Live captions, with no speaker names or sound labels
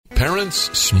parents'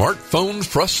 smartphone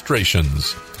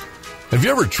frustrations. Have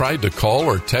you ever tried to call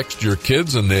or text your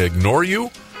kids and they ignore you?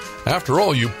 After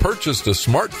all, you purchased a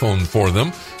smartphone for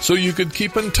them so you could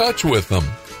keep in touch with them.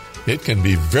 It can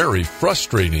be very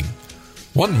frustrating.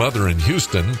 One mother in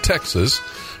Houston, Texas,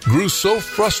 grew so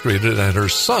frustrated at her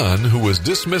son who was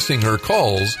dismissing her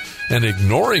calls and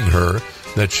ignoring her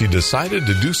that she decided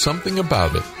to do something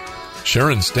about it.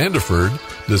 Sharon Standiford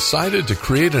decided to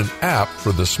create an app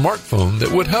for the smartphone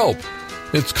that would help.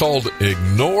 It's called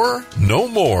Ignore No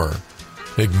More.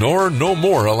 Ignore No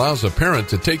More allows a parent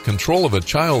to take control of a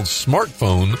child's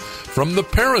smartphone from the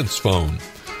parent's phone.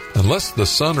 Unless the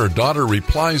son or daughter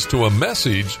replies to a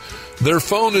message, their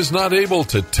phone is not able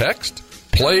to text,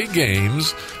 play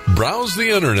games, browse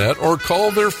the internet, or call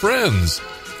their friends.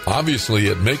 Obviously,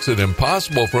 it makes it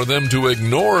impossible for them to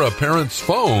ignore a parent's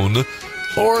phone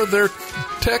or their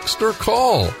text or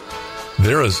call.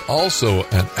 There is also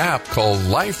an app called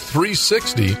Life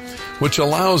 360, which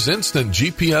allows instant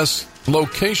GPS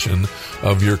location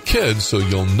of your kids so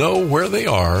you'll know where they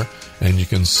are and you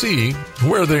can see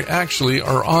where they actually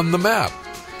are on the map.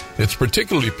 It's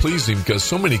particularly pleasing because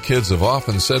so many kids have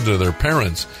often said to their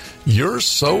parents, "You're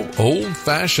so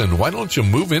old-fashioned. Why don't you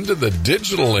move into the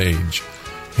digital age?"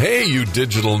 Hey, you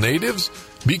digital natives,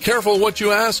 be careful what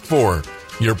you ask for.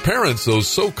 Your parents, those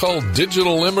so-called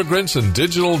digital immigrants and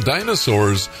digital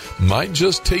dinosaurs, might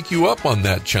just take you up on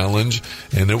that challenge,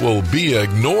 and it will be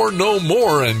Ignore No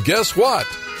More, and guess what?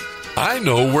 I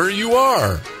know where you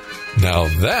are. Now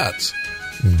that's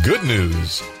good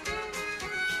news.